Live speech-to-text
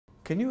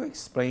Can you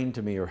explain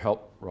to me or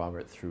help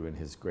Robert through in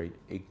his great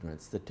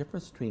ignorance the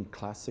difference between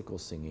classical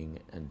singing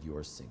and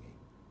your singing?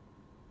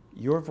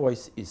 Your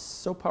voice is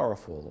so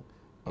powerful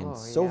and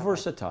so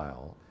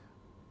versatile.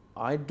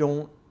 I'm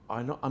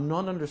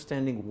not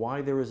understanding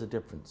why there is a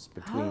difference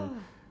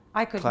between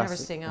I could never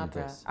sing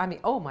opera. This. I mean,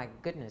 oh my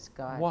goodness,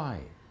 God. Why?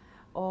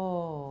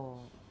 Oh,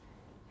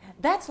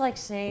 that's like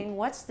saying,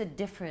 what's the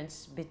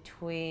difference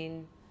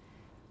between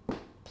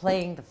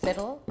playing the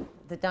fiddle,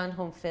 the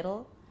down-home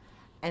fiddle,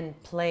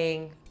 and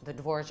playing the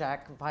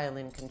Dvorak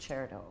violin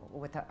concerto?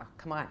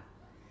 Come on.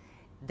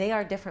 They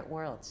are different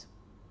worlds.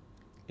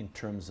 In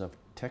terms of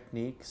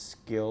technique,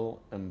 skill,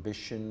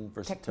 ambition,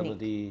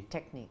 versatility?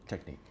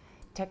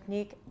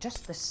 Technique,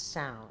 just the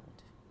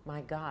sound.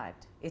 My God,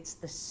 it's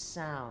the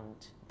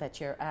sound that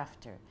you're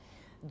after.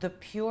 The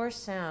pure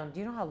sound,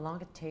 do you know how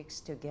long it takes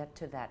to get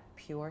to that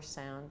pure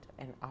sound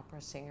an opera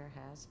singer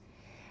has?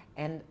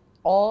 And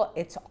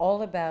it's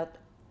all about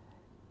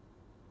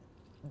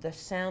the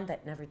sound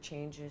that never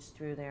changes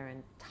through their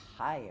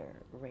entire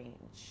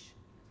range.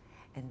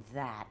 And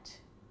that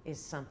is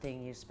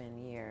something you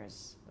spend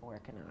years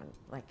working on.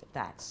 Like,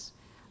 that's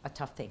a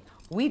tough thing.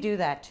 We do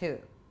that too.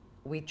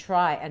 We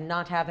try and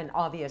not have an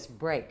obvious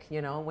break,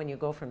 you know, when you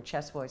go from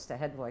chest voice to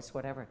head voice,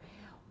 whatever.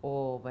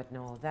 Oh, but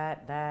no,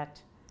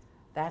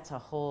 that's a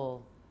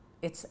whole,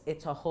 it's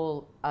a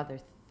whole other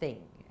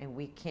thing, and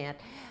we can't.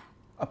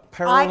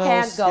 I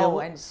can't go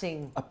and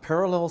sing. A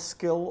parallel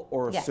skill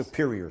or a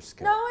superior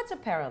skill? No, it's a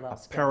parallel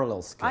skill.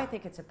 Parallel skill. I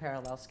think it's a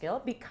parallel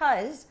skill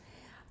because,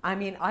 I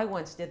mean, I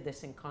once did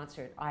this in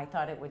concert. I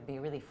thought it would be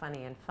really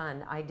funny and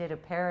fun. I did a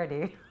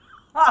parody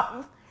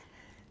of,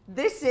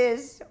 this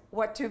is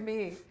what to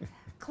me,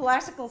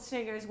 classical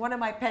singers, one of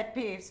my pet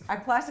peeves, a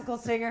classical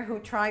singer who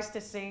tries to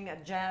sing a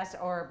jazz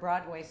or a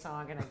Broadway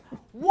song, and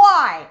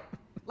why?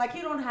 Like,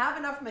 you don't have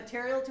enough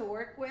material to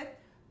work with?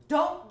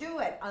 Don't do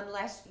it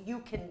unless you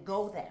can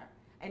go there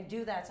and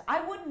do that.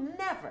 I would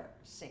never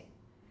sing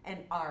an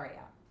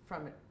aria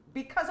from it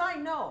because I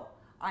know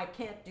I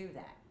can't do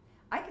that.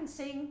 I can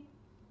sing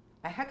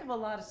a heck of a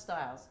lot of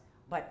styles,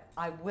 but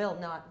I will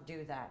not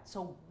do that.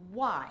 So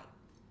why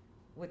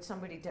would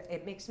somebody do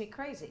it? Makes me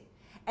crazy.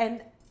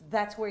 And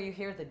that's where you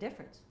hear the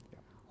difference.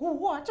 Yeah.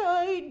 What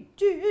I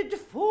did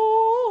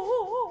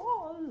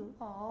for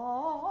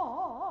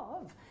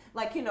love.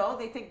 Like, you know,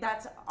 they think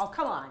that's, oh,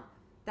 come on,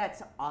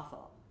 that's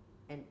awful.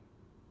 And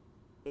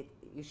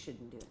you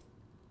shouldn't do it.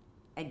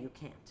 And you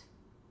can't.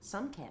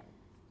 Some can.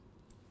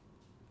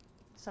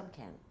 Some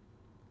can.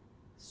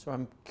 So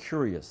I'm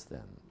curious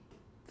then,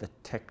 the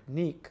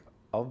technique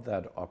of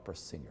that opera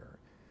singer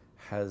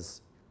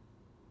has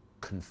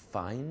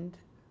confined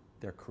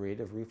their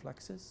creative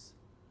reflexes?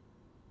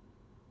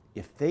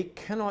 If they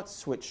cannot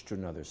switch to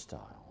another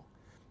style,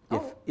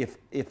 if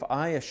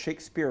I, a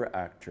Shakespeare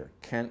actor,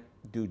 can't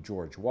do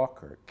George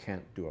Walker,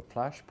 can't do a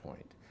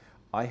Flashpoint,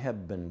 I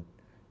have been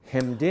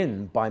hemmed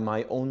in by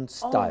my own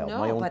style,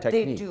 my own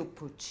technique. They do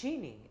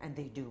Puccini, and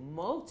they do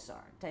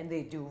Mozart, and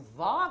they do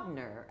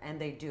Wagner,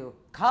 and they do,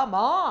 come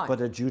on.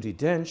 But a Judi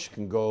Dench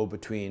can go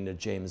between a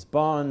James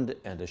Bond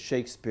and a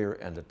Shakespeare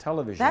and a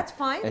television. That's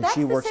fine. And that's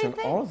she the works same in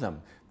thing. all of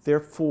them.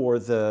 Therefore,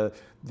 the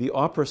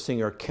opera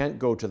singer can't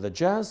go to the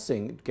jazz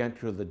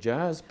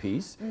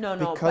piece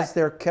because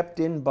they're kept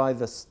in by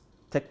the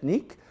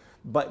technique.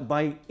 But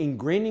by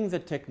ingraining the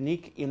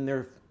technique in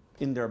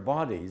their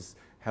bodies,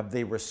 have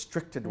they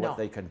restricted what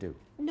they can do?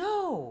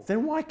 No.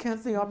 Then why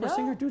can't the opera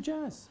singer do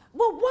jazz?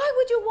 Well, why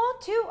would you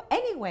want to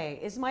anyway,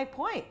 is my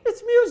point.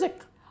 It's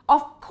music.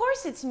 Of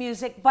course it's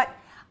music, but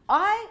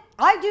I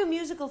do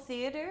musical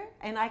theater,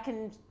 and I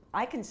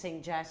can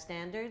sing jazz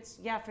standards,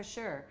 yeah, for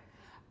sure.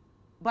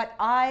 But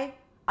I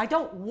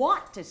don't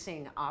want to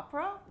sing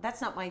opera.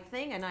 That's not my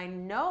thing, and I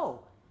know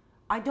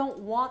I don't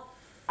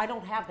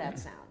have that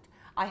sound.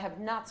 I have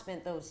not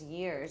spent those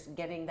years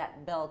getting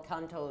that bel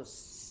canto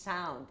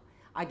sound.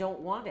 I don't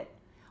want it.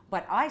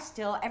 But I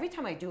still, every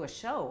time I do a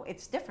show,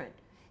 it's different.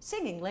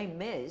 Singing Les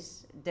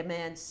Mis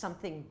demands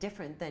something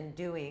different than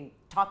doing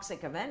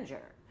Toxic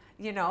Avenger.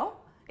 You know?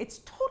 It's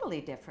totally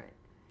different.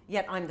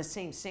 Yet I'm the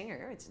same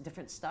singer. It's a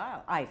different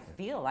style. I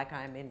feel like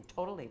I'm in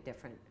totally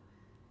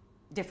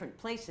different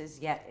places,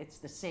 yet it's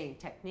the same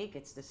technique,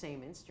 it's the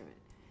same instrument.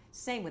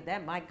 Same with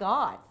them, my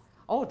God.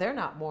 Oh, they're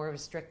not more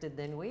restricted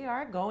than we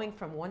are, going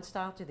from one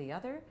style to the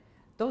other.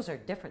 Those are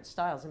different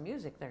styles of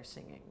music they're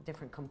singing,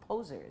 different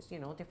composers, you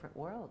know, different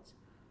worlds.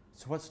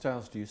 So what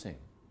styles do you sing?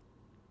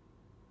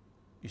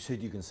 You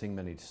said you can sing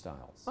many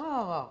styles.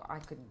 Oh,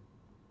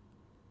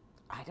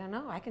 I don't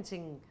know, I can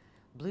sing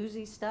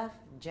bluesy stuff,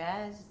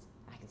 jazz,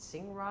 I can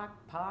sing rock,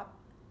 pop,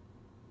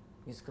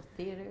 musical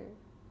theater.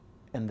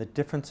 And the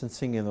difference in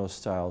singing those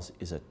styles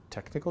is a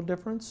technical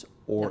difference,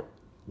 or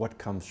what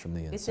comes from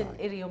the inside? It's an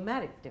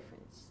idiomatic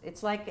difference.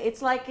 It's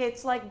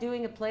like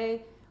doing a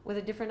play with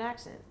a different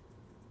accent.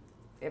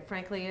 It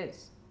frankly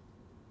is.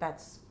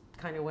 That's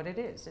kind of what it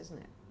is, isn't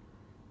it?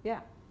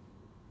 Yeah.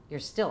 You're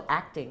still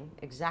acting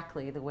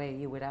exactly the way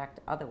you would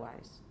act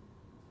otherwise.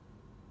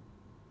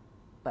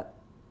 But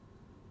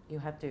you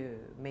have to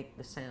make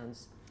the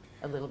sounds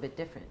a little bit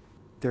different.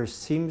 there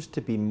seems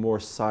to be more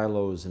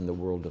silos in the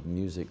world of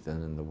music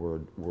than in the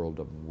world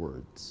of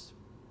words.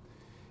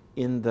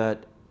 In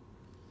that,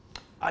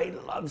 I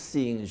love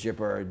seeing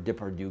Gérard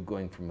Depardieu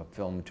going from a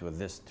film to a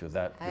this to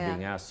that,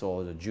 being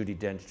asshole, to Judi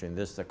Dench doing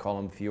this, to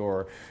Colin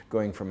Feore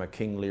going from a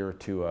King Lear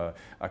to a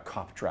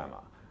cop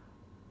drama.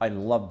 I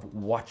love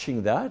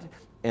watching that,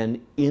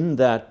 and in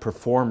that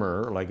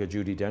performer, like a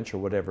Judi Dench or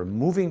whatever,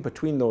 moving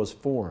between those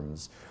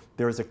forms,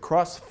 there is a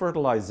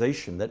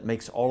cross-fertilization that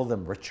makes all of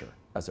them richer,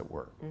 as it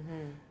were.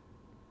 Mm-hmm.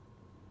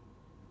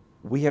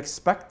 We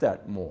expect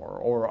that more,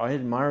 or I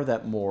admire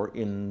that more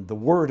in the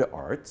word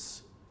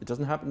arts. It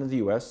doesn't happen in the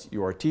US.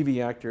 You are a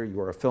TV actor, you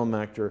are a film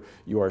actor,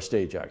 you are a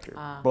stage actor.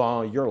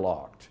 Blah, you're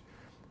locked.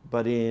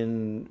 But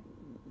in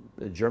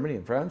Germany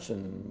and France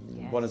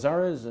and Buenos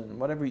Aires and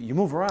whatever, you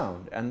move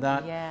around. And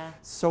that,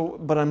 so,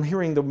 but I'm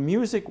hearing the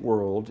music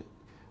world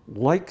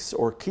likes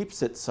or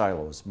keeps its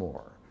silos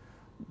more.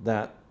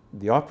 That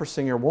the opera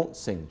singer won't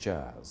sing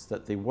jazz,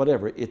 that the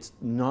whatever, it's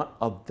not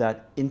of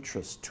that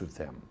interest to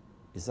them.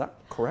 Is that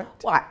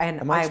correct? Well,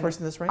 and am I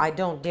expressing this right? I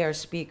don't dare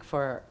speak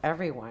for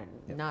everyone,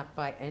 not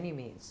by any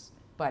means.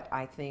 But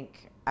I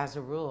think, as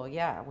a rule,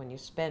 when you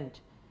spend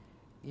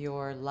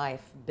your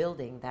life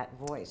building that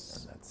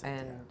voice,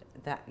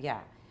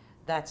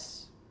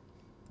 that's,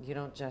 you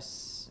don't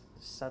just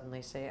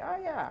suddenly say, oh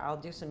yeah, I'll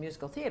do some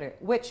musical theater,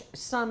 which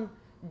some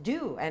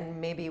do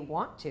and maybe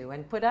want to,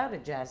 and put out a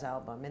jazz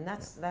album, and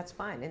that's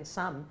fine. And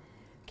some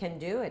can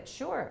do it.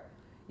 Sure,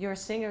 you're a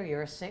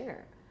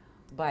singer,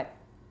 but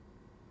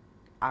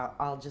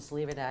I'll just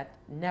leave it at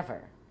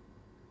never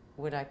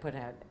would I put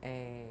out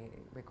a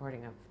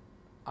recording of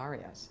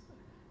arias.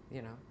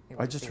 You know,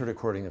 I just heard a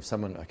recording of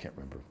someone, I can't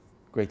remember,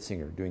 great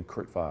singer doing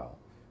Kurt Weill.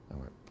 I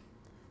went,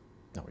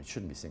 no, he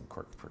shouldn't be singing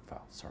Kurt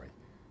Weill. Sorry,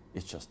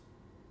 it's just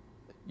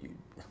you.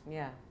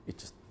 Yeah. It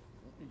just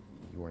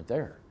you weren't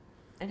there.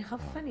 And how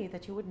funny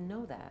that you wouldn't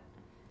know that.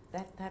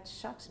 That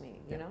shocks me.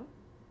 You know,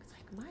 it's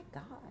like, my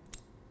God,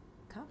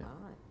 come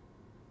on.